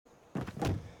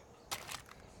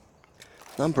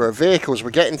Number of vehicles we're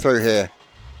getting through here.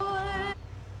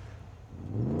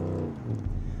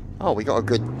 Oh, we got a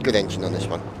good engine on this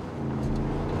one.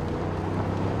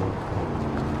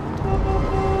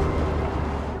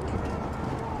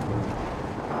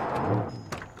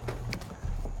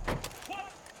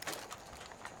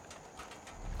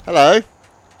 Hello.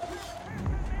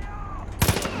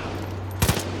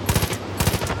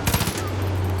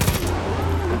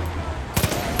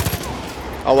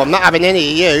 Oh, I'm not having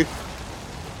any of you.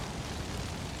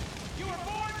 You were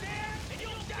born damned and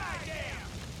you'll die damned.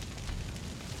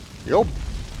 You're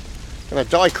gonna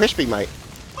die crispy, mate.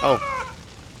 Oh.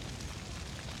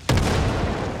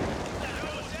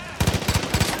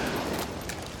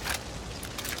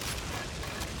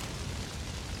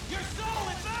 Your soul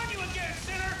is on you again,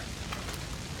 sinner.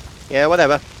 Yeah,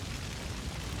 whatever.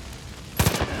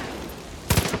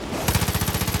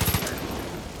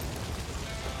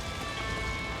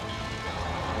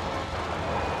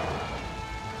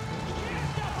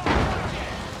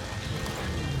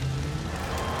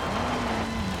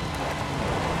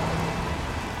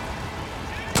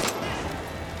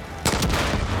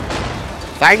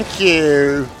 Thank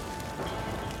you.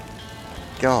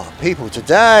 God, people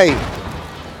today.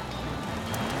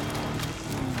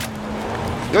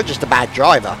 You're just a bad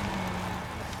driver.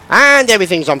 And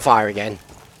everything's on fire again.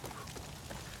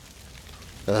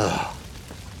 Ugh.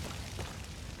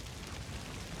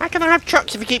 How can I have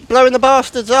trucks if you keep blowing the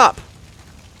bastards up?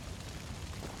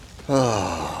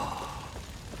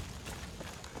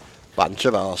 Bunch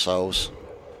of arseholes.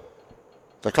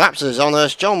 The collapse is on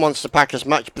us. John wants to pack as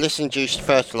much bliss-induced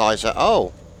fertilizer.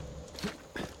 Oh.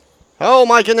 Oh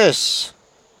my goodness.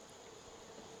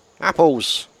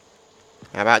 Apples.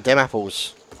 How about them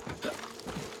apples?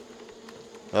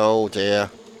 Oh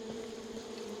dear.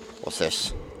 What's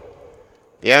this?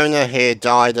 The owner here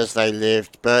died as they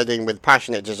lived, burning with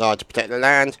passionate desire to protect the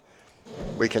land.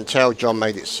 We can tell John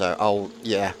made it so. Oh,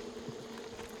 yeah.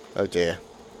 Oh dear.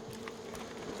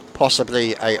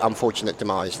 Possibly a unfortunate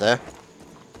demise there.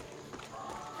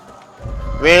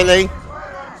 Really?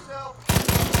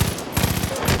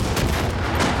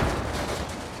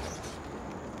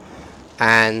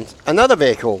 And another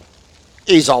vehicle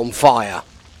is on fire.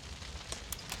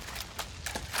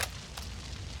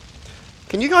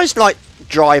 Can you guys, like,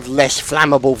 drive less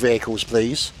flammable vehicles,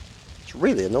 please? It's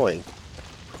really annoying.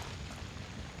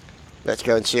 Let's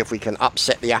go and see if we can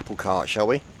upset the apple cart, shall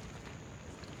we?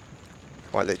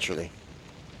 Quite literally.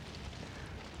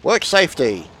 Work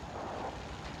safety.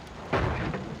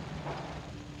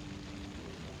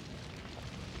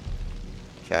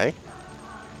 Okay.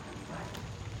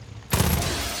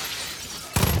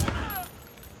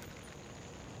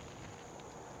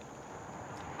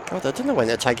 God, I didn't know when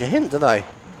to take a hint, did I?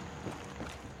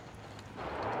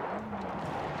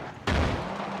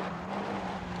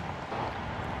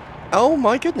 Oh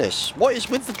my goodness. What is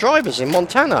with the drivers in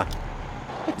Montana?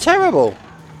 They're terrible.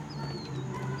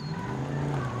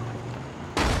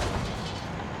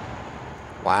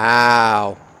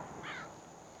 Wow.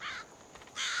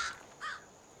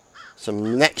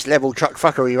 Some next level truck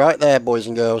fuckery right there, boys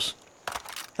and girls.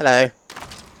 Hello.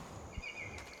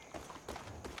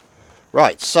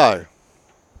 Right, so.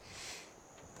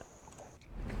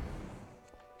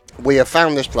 We have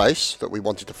found this place that we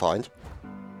wanted to find.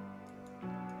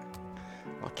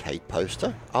 Arcade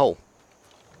poster. Oh.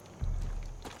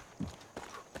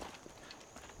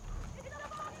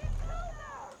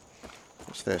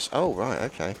 What's this? Oh, right,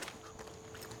 okay.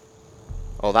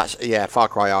 Oh, that's, yeah,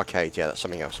 FarCry Arcade. Yeah, that's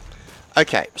something else.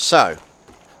 Okay, so.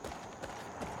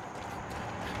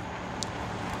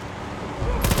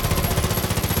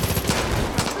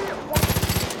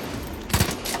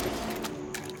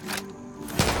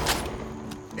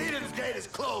 Eden's gate is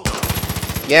closed.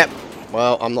 Yep.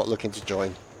 Well, I'm not looking to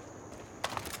join.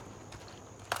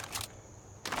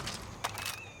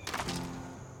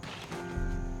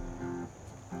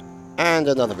 And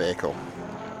another vehicle.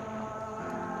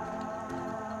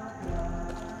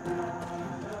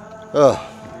 Ugh.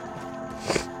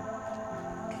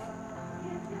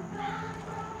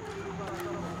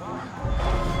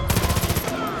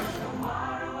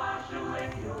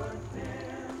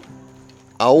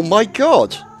 Oh my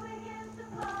god!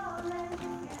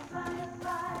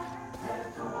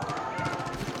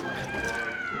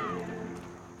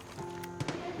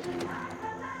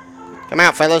 Come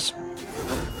out, fellas.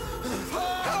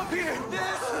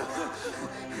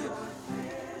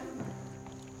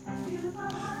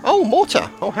 Oh, mortar!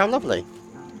 Oh, how lovely.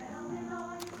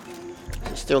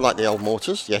 Is it still like the old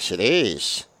mortars? Yes, it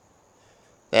is.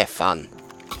 They're fun.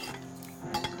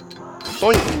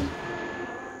 Boink!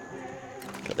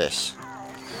 Look at this.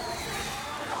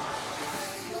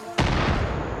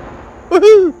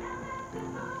 Woohoo!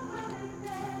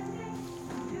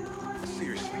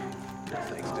 Seriously.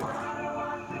 Thanks, Deputy.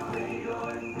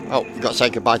 Oh, you got to say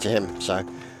goodbye to him, so.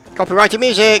 Copyrighted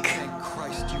music! Thank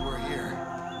Christ you were here.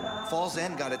 Fall's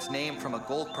End got its name from a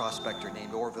gold prospector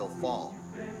named Orville Fall.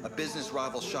 A business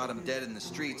rival shot him dead in the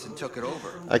streets and took it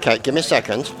over. Okay, give me a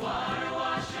second.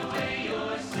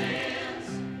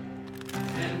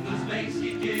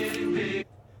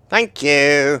 Thank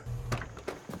you.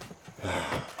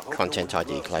 Content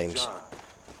ID claims.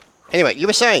 Anyway, you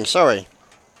were saying, sorry.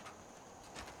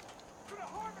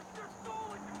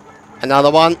 Another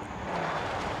one.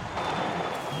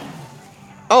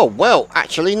 Oh, well,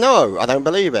 actually, no. I don't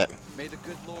believe it. May the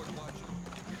good Lord watch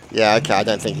you. Yeah, okay, I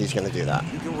don't think he's going to do that.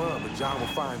 You can run, but John will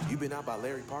find you. Been out by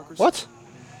Larry Parker's? What?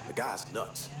 The guy's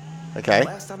nuts. Okay.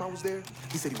 Last time I was there,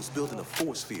 he said he was building a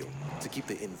force field to keep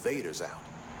the invaders out.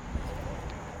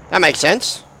 That makes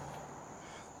sense.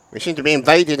 We seem to be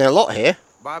invading a lot here.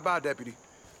 Bye-bye, Deputy.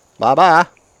 Bye-bye.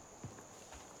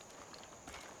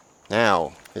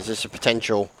 Now, is this a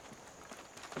potential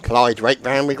Clyde rake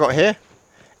van we got here?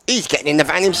 He's getting in the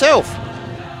van himself.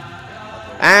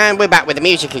 And we're back with the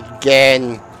music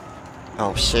again.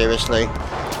 Oh, seriously?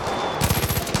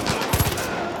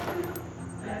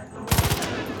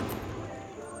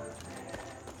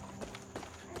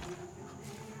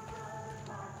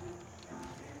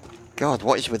 God,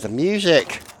 what is with the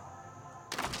music?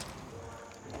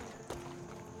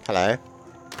 Hello.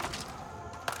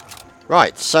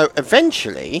 Right, so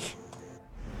eventually,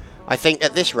 I think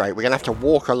at this rate we're going to have to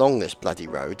walk along this bloody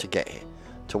road to get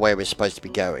to where we're supposed to be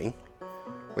going.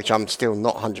 Which I'm still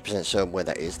not 100% certain where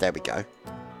that is. There we go.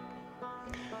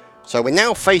 So we're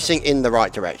now facing in the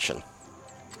right direction.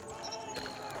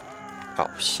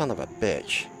 Oh, son of a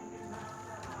bitch.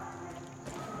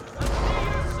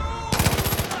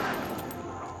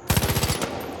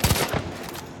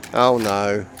 Oh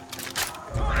no.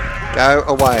 Go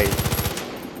away.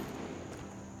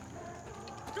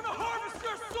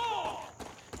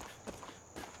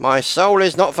 My soul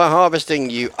is not for harvesting,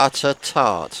 you utter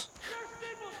tart.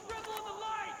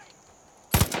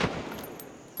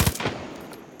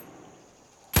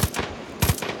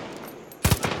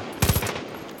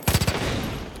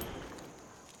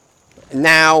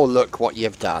 Now look what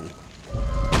you've done.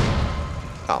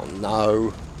 Oh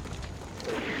no.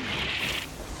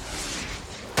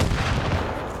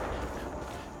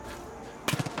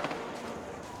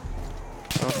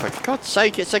 Oh, for God's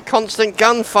sake, it's a constant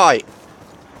gunfight.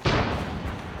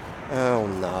 Oh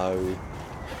no.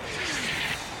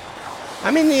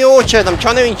 I'm in the orchard. I'm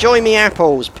trying to enjoy me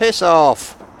apples. Piss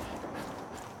off.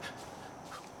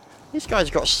 This guy's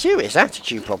got a serious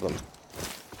attitude problem.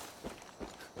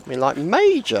 I mean, like,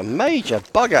 major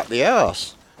bug up the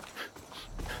arse.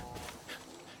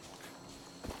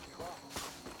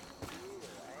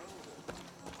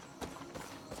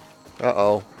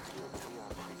 Uh-oh.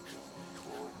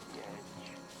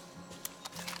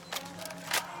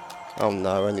 Oh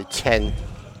no, only 10.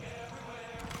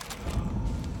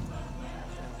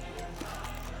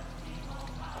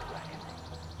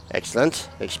 Excellent.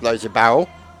 Explosive barrel.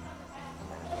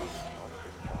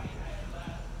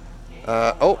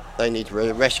 Oh, they need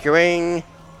rescuing.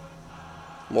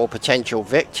 More potential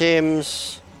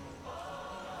victims.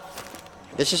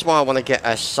 This is why I want to get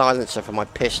a silencer for my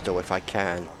pistol if I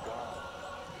can.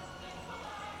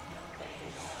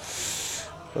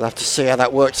 We'll have to see how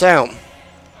that works out.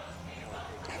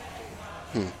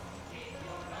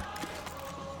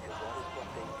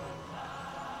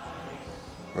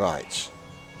 Right.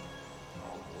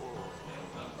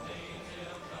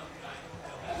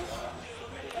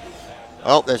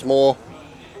 Oh, there's more.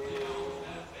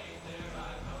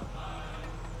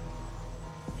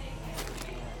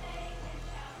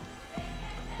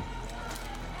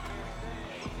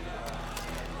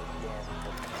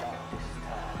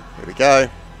 Here we go.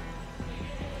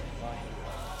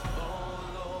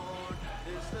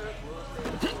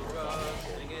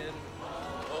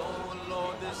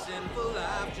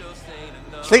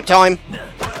 Sleep time.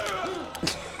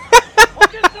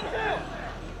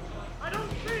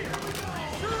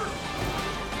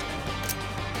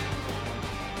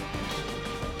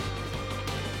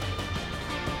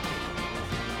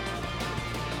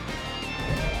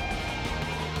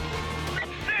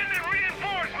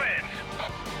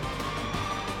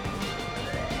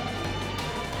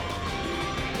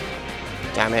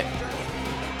 Damn it.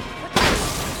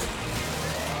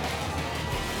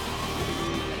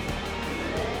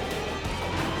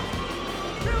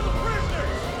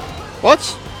 What?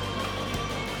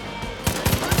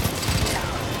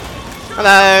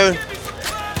 Hello.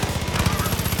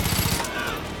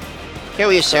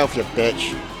 Kill yourself, you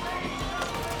bitch.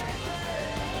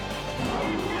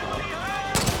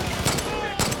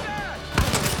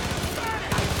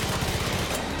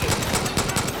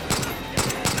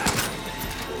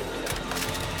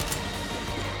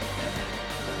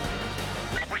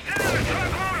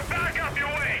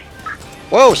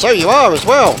 Whoa, so you are as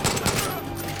well.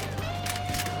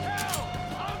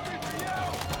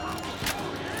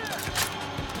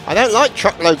 I don't like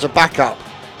truckloads of backup.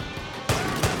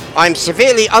 I'm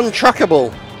severely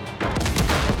untruckable.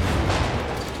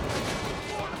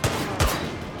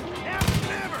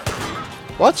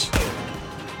 What?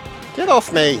 Get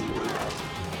off me.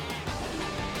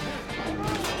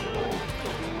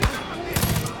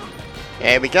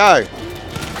 There we go.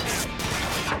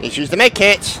 Let's use the med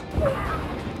kit.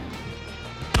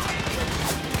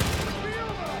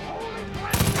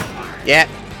 Yeah,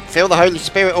 feel the Holy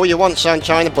Spirit all you want,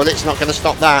 sunshine. The bullet's not going to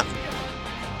stop that.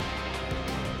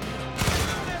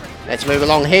 Let's move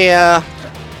along here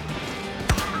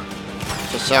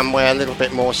to somewhere a little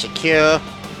bit more secure.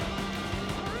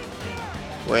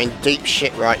 We're in deep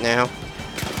shit right now.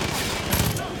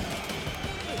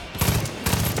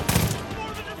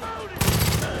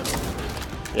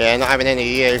 Yeah, not having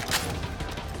any of you.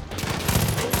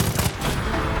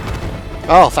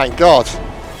 Oh, thank God.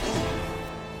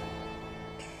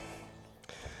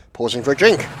 Pausing for a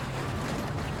drink.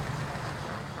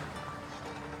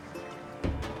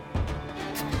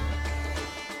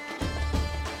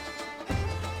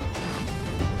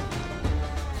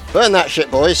 Burn that shit,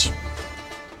 boys.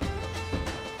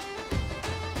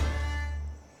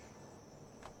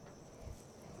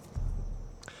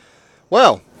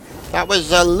 Well, that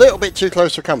was a little bit too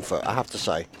close for comfort, I have to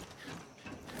say.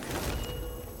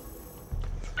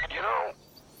 You know,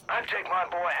 I'd take my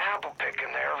boy apple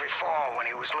picking there every fall when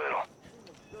he was little.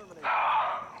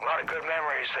 A lot of good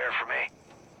memories there for me.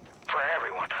 For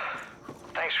everyone.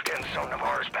 Thanks for getting some of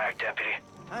ours back, Deputy.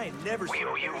 I ain't never We seen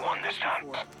owe you one this time.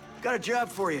 Got a job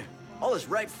for you. All this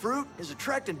ripe fruit is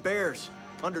attracting bears.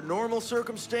 Under normal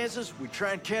circumstances, we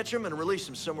try and catch them and release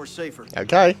them somewhere safer.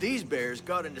 Okay. These bears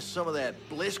got into some of that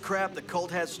bliss crap the cult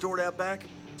had stored out back.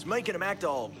 It's making them act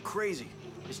all crazy.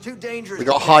 It's too dangerous. We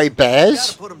got high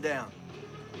bears. Gotta put them down.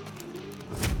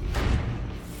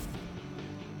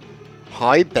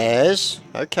 High bears.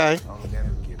 Okay. I'll never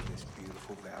give this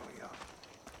beautiful valley up.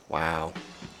 Wow.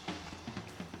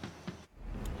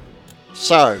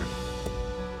 So.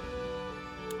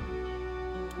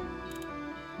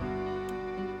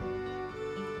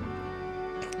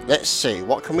 Let's see,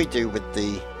 what can we do with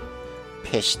the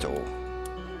pistol?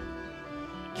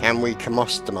 Can we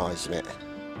customize it?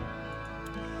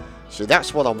 See,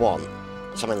 that's what I want.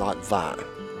 Something like that.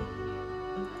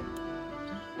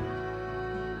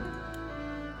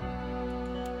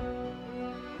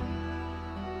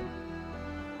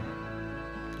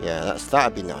 Yeah,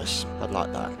 that'd be nice. I'd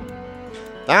like that.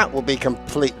 That will be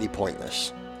completely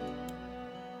pointless.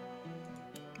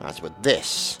 As with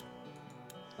this.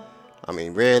 I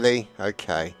mean, really?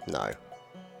 Okay, no.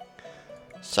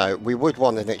 So, we would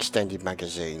want an extended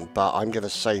magazine, but I'm going to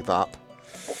save up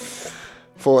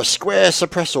for a square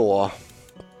suppressor.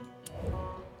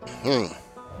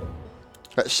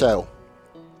 Let's sell.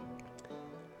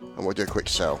 And we'll do a quick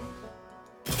sell.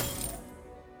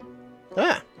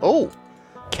 Ah, oh!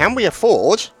 Can we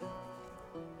afford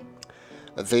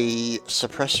the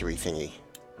suppressory thingy?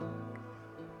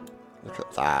 Look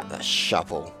at that, that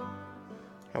shovel.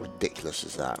 How ridiculous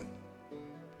is that?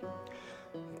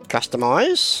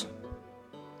 Customize?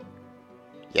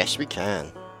 Yes, we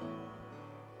can.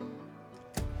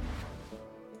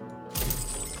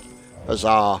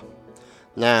 Huzzah.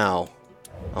 Now,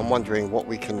 I'm wondering what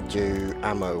we can do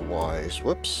ammo-wise.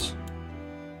 Whoops.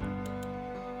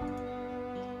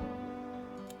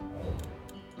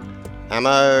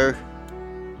 Ammo.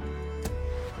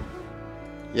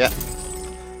 Yep.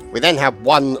 We then have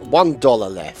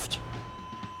 $1 left.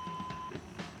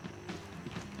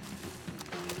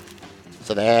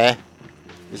 So there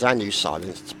is our new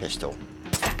silenced pistol.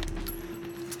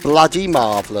 Bloody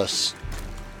marvellous.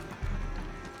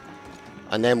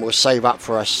 And then we'll save up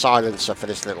for a silencer for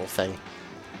this little thing.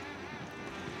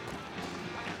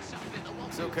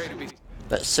 It's okay to be.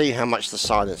 Let's see how much the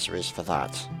silencer is for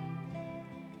that.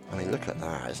 I mean, look at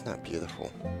that. Isn't that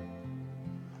beautiful?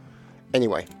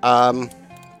 Anyway, let's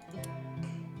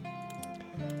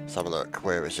have a look.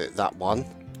 Where is it? That one.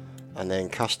 And then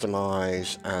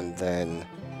customize, and then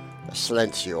a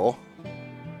silencer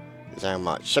is how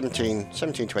much?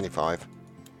 17.25.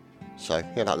 So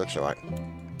yeah, that looks alright.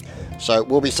 So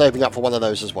we'll be saving up for one of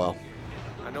those as well.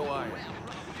 I know I am.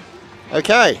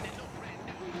 Okay.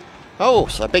 Oh,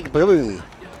 so a big balloon.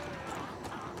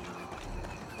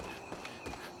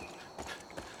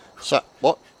 So,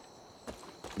 what?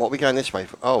 What are we going this way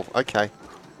for? Oh, okay.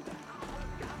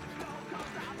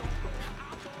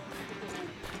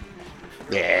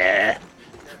 Yeah.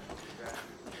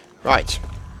 Right.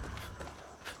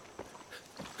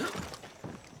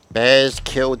 Bears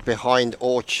killed behind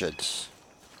orchards.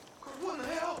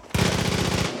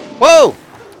 Whoa!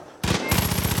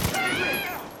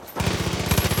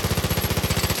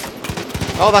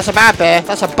 Oh, that's a bad bear.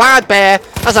 That's a bad bear.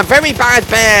 That's a very bad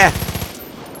bear.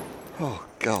 Oh,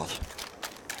 God.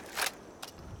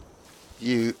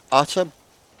 You utter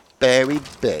berry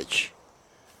bitch.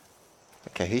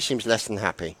 Okay, he seems less than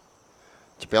happy.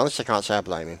 To be honest, I can't say I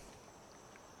blame him.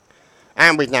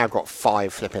 And we've now got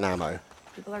 5 flipping ammo.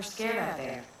 People are scared out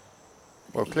there.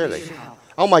 Well, clearly.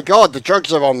 Oh my God, the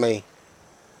drugs are on me.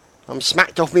 I'm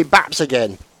smacked off me baps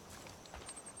again.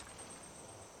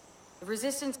 The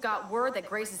Resistance got word that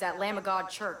Grace is at Lamb of God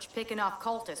Church, picking off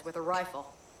cultists with a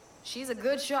rifle. She's a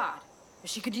good shot, but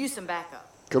she could use some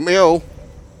backup. Couldn't we all?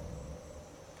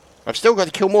 I've still got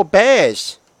to kill more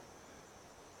bears.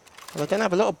 And I don't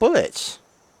have a lot of bullets.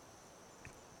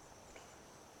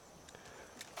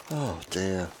 Oh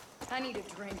dear. I need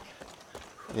a drink.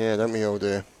 Yeah, don't we all,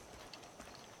 dear.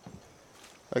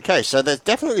 Okay, so there's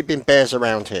definitely been bears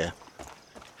around here.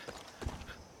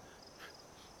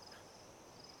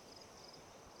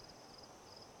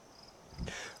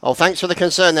 Oh, thanks for the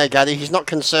concern there, Gaddy. He's not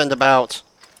concerned about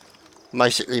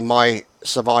basically my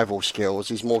survival skills.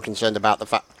 He's more concerned about the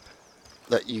fact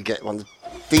that you get one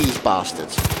of these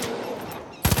bastards.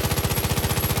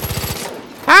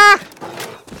 Ah!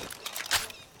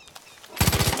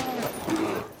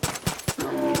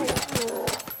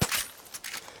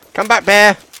 Come back,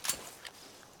 bear.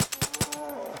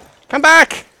 Come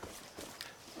back.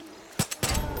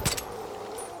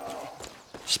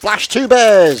 Splash 2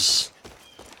 bears.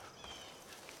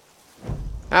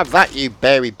 Have that, you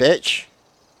berry bitch.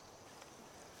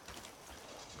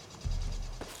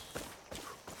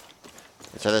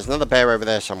 So there's another bear over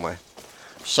there somewhere.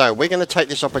 So we're going to take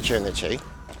this opportunity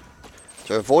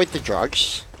to avoid the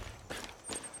drugs.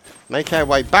 Make our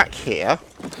way back here.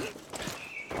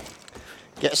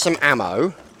 Get some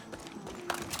ammo.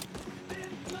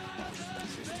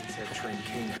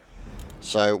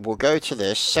 So we'll go to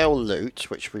this, sell loot,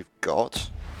 which we've got.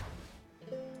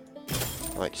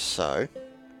 Like so.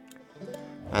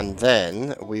 And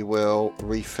then we will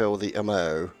refill the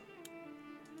ammo.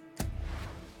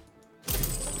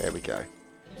 There we go.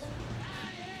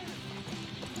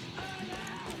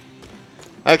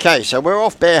 Okay, so we're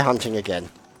off bear hunting again.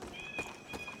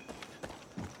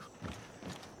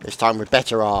 This time we're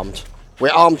better armed.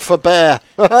 We're armed for bear!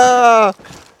 Yeah,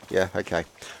 okay.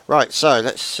 Right, so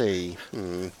let's see.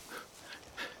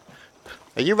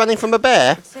 Are you running from a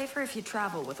bear? It's safer if you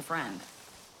travel with a friend.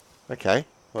 Okay,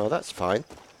 well that's fine.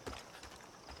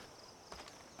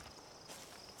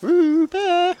 Woo,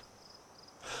 bear!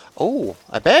 Oh,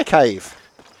 a bear cave!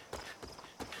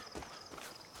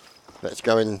 Let's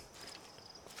go and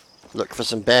look for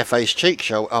some bare-faced cheek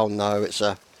show. Oh no, it's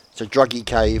a druggy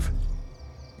cave.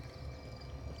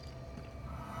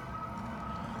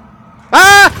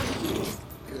 Ah!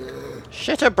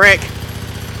 Shit a brick!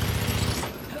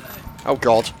 Oh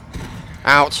god.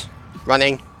 Out.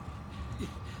 Running.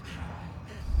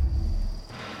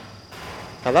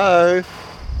 Hello?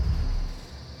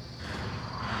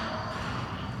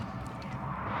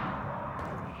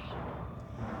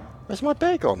 Where's my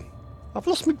bear gone? I've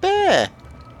lost my bear!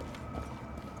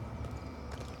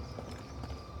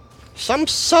 Some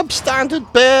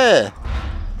substandard bear!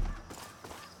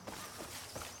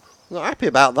 Not happy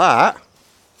about that.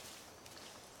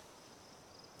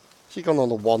 Has he gone on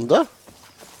a wander?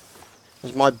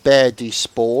 Has my bear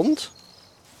despawned?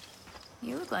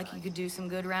 You look like you could do some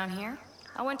good around here.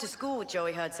 I went to school with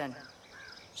Joey Hudson.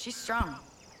 She's strong.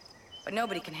 But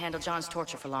nobody can handle John's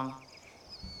torture for long.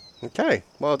 Okay,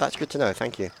 well that's good to know,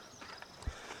 thank you.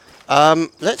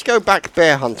 Let's go back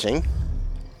bear hunting.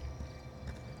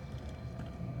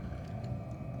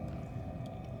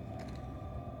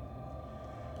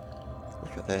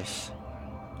 Look at this.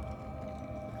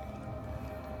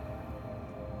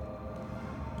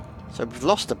 So we've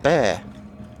lost a bear.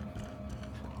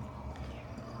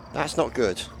 That's not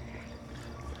good.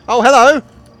 Oh, hello!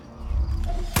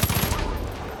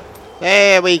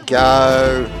 There we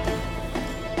go.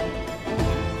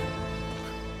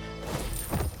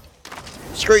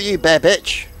 Screw you, bear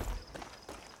bitch.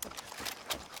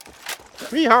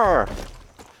 Yee-haw.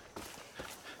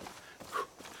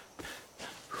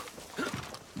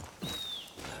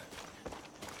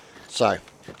 So,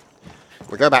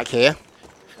 we go back here.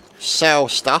 Sell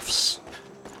stuffs.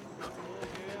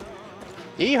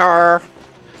 Yee-haw.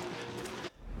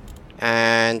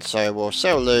 And so we'll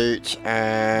sell loot,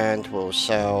 and we'll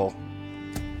sell...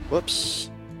 Whoops.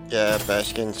 Yeah, bear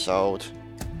skin sold.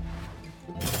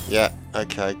 Yeah,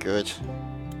 okay, good.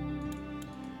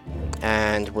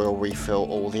 And we'll refill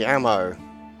all the ammo.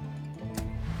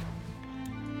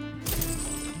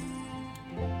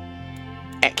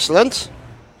 Excellent.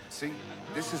 See,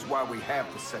 this is why we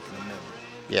have the Second Amendment.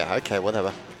 Yeah, okay,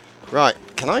 whatever. Right,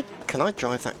 can I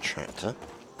drive that tractor?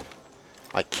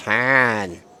 I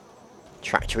can.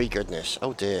 Tractory goodness.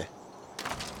 Oh dear.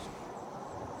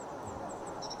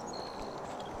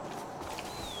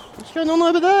 What's going on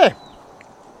over there?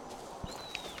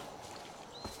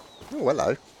 Oh,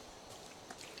 hello.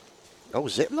 Oh,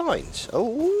 zip lines.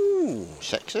 Oh,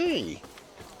 sexy.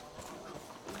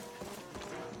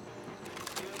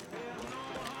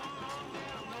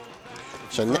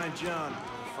 So Find John.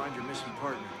 Find your missing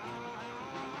partner.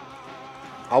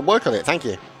 I'll work on it, thank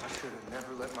you. I should have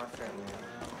never let my family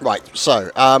out. Right,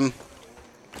 so, at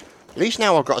least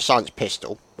now I've got a silenced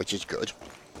pistol, which is good.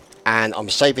 And I'm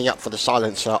saving up for the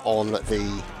silencer on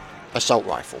the assault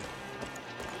rifle.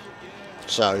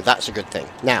 So, that's a good thing.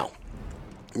 Now,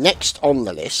 next on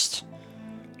the list,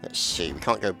 let's see, we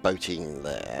can't go boating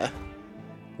there.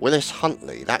 Willis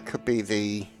Huntley, that could be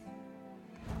the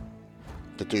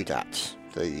doodat,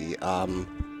 the,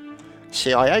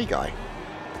 CIA guy.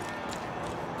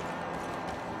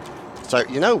 So,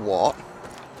 you know what?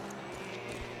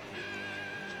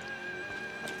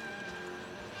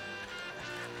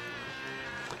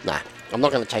 Nah, I'm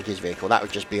not going to take his vehicle. That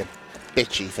would just be a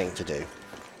bitchy thing to do.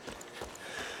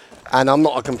 And I'm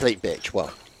not a complete bitch.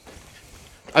 Well,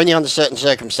 only under certain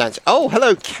circumstances. Oh,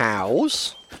 hello,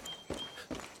 cows.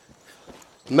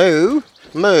 Moo,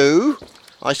 moo.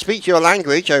 I speak your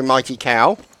language, oh mighty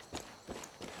cow.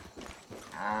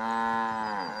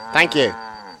 Thank you.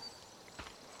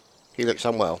 He looks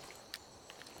unwell.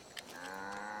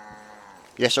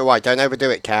 Yes, alright, don't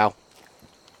overdo it, cow.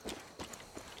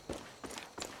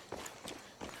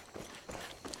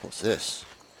 What's this?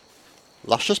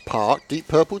 Luscious Park, Deep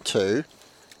Purple 2.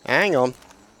 Hang on.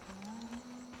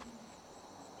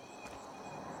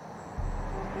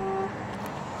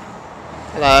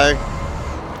 Hello.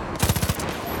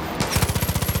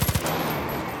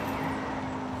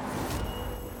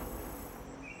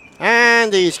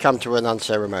 And he's come to an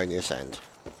unceremonious end.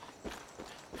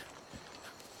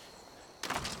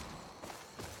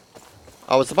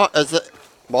 I was about...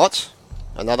 What?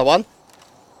 Another one?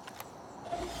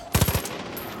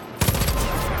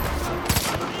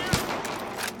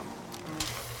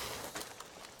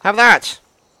 Have that!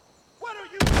 What are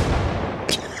you?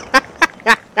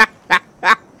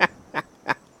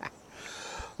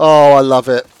 Oh, I love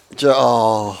it.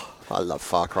 Oh, I love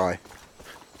FarCry.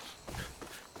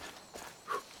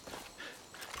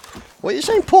 What are you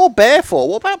saying poor bear for?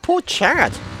 What about poor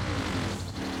Chad?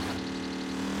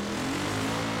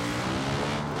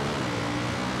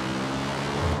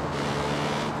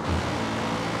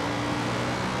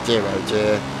 Dear oh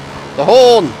dear. The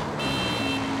horn!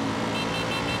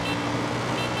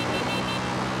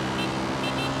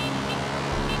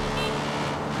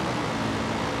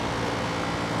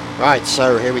 Right,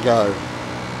 so here we go.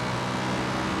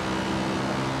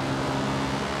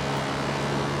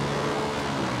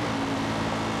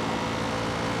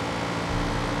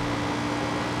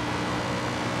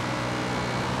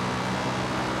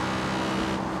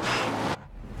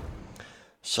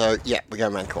 So, yeah, we're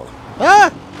going around the corner.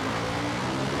 Ah!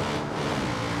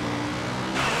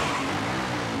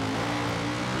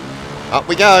 Up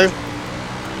we go.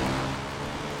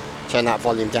 Turn that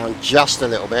volume down just a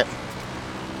little bit.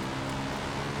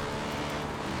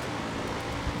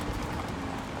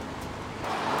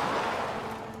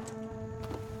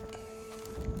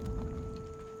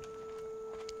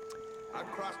 I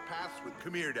crossed paths with...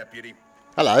 Come here, Deputy.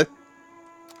 Hello.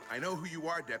 I know who you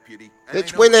are, Deputy. And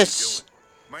It's I know what you're Willis doing.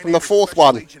 My from name the is fourth Special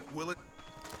one. Agent Willis.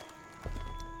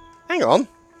 Hang on.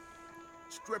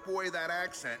 Strip away that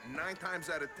accent, and 9 times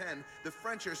out of 10, the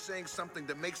French are saying something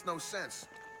that makes no sense.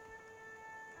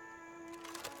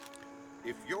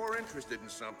 If you're interested in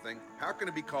something, how can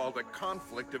it be called a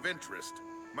conflict of interest?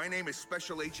 My name is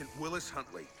Special Agent Willis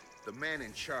Huntley. The man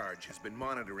in charge has been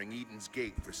monitoring Eden's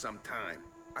Gate for some time.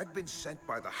 I've been sent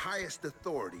by the highest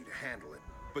authority to handle it.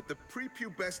 But the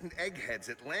prepubescent eggheads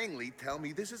at Langley tell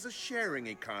me this is a sharing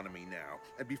economy now.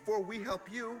 And before we help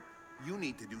you, you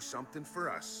need to do something for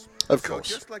us. Of course.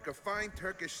 So just like a fine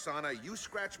Turkish sauna, you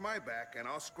scratch my back and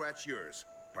I'll scratch yours.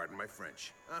 Pardon my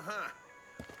French. Uh-huh.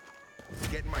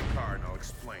 Get in my car and I'll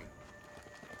explain.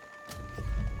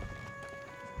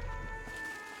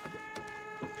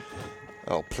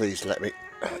 Oh, please let me...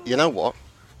 You know what?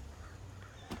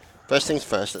 First things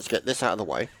first, let's get this out of the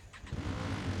way.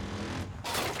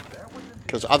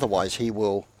 Because otherwise he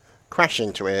will crash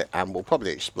into it and will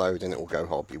probably explode and it will go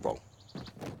horribly wrong.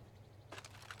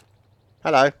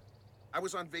 Hello. I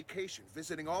was on vacation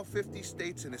visiting all 50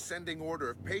 states in ascending order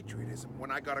of patriotism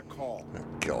when I got a call. Oh,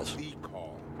 God. The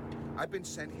call. I've been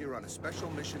sent here on a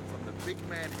special mission from the big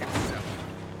man himself.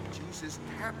 Jesus,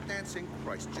 tap dancing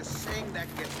Christ, just saying that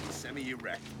gets me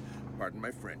semi-erect. Pardon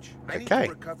my French. I need to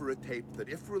recover a tape that,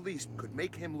 if released, could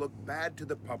make him look bad to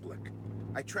the public.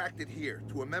 I tracked it here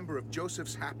to a member of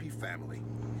Joseph's happy family.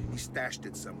 He stashed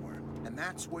it somewhere. And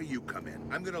that's where you come in.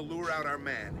 I'm gonna lure out our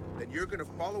man, then you're gonna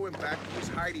follow him back to his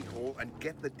hidey hole and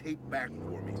get the tape back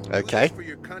for me. Okay. Do this for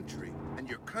your country, and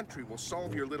your country will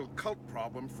solve your little cult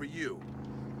problem for you.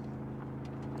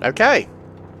 Okay.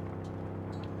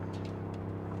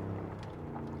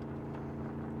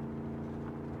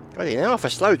 Bloody hell, for a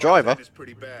slow driver. It's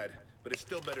pretty bad, but it's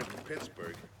still better than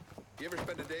Pittsburgh. You ever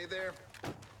spend a day there?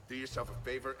 Do yourself a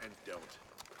favor and don't.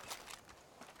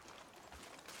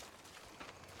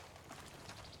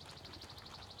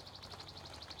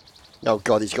 Oh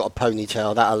God, he's got a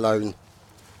ponytail. That alone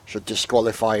should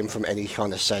disqualify him from any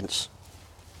kind of sense.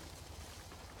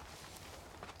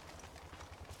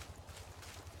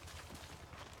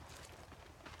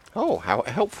 Oh, how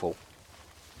helpful.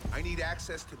 I need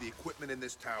access to the equipment in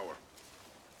this tower.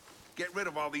 Get rid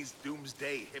of all these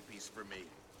doomsday hippies for me.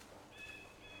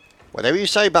 Whatever you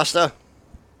say, Buster.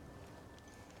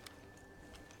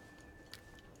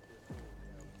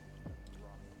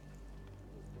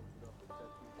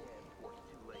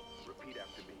 Repeat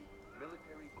after me.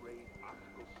 Military-grade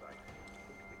optical sight.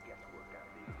 Takes the guesswork out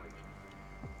of the equation.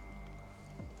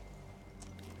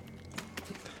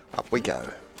 Up we go.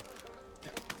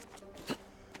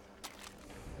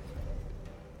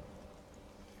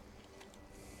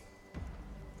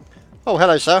 Oh,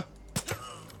 hello, sir.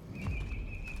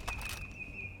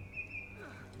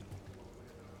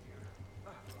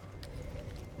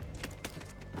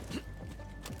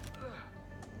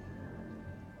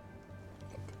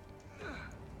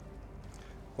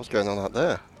 What's going on up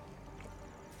there?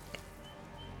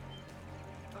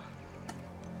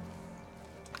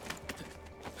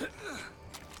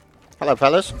 Hello,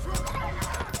 fellas. Down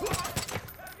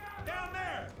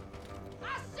there!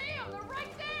 I see them! They're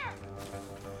right there!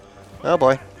 Oh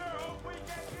boy.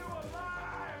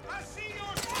 I see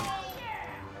your soul!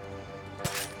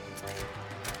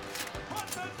 Put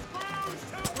the screws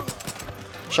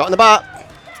to Shot in the butt.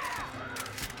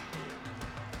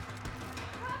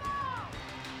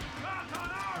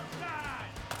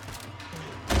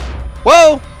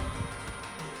 Whoa!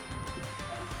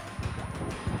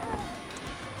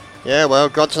 Yeah, well,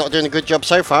 God's not doing a good job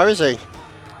so far, is he?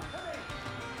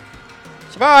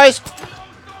 Surprise!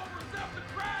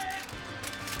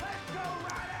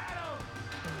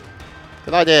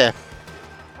 Good idea.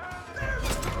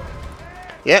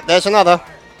 Yep, there's another.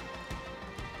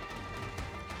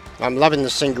 I'm loving the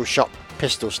single shot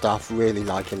pistol stuff, really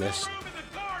liking this.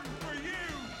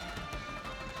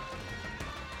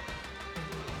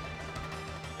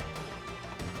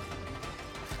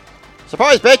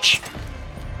 Surprise, bitch!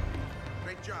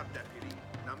 Great job, Deputy.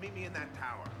 Now meet me in that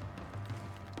tower.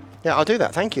 Yeah, I'll do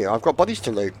that, thank you. I've got bodies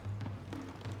to loot.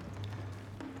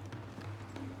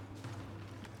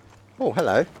 Oh,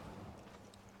 hello.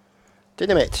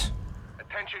 Dynamite.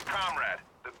 Attention, comrade.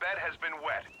 The bed has been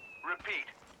wet. Repeat,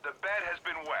 the bed has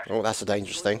been wet. Oh, that's a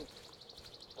dangerous thing.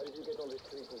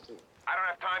 I don't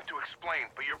have time to explain,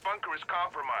 but your bunker is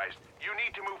compromised. You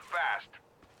need to move fast.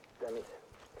 Damn it.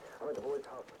 I'm at the boys'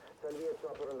 house. Send me a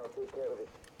chopper and I'll take care of it.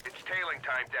 It's tailing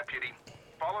time, Deputy.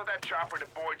 Follow that chopper to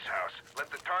Boyd's house.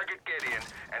 Let the target get in,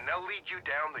 and they'll lead you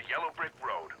down the yellow brick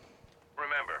road.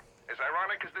 Remember, as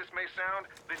ironic as this may sound,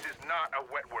 this is not a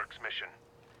wet works mission.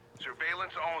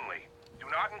 Surveillance only. Do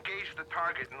not engage the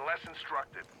target unless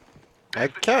instructed. There's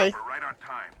the Okay. chopper right on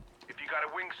time. If you got a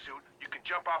wingsuit, you can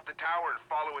jump off the tower and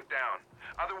follow it down.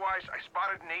 Otherwise, I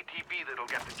spotted an ATV that'll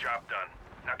get the job done.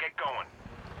 Now get going.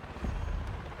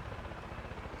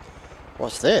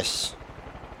 What's this?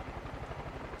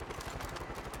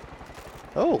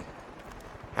 Oh,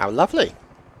 how lovely.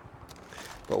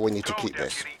 But we need to Go, keep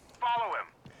this. Deputy. Follow him.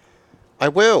 I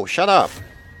will, shut up.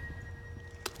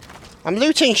 I'm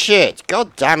looting shit,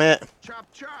 god damn it. Chop,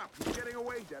 chop! You're getting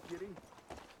away, Deputy.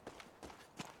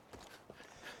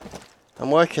 I'm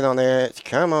working on it,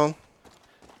 come on.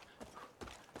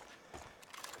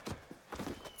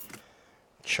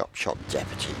 Chop chop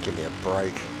deputy, give me a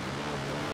break.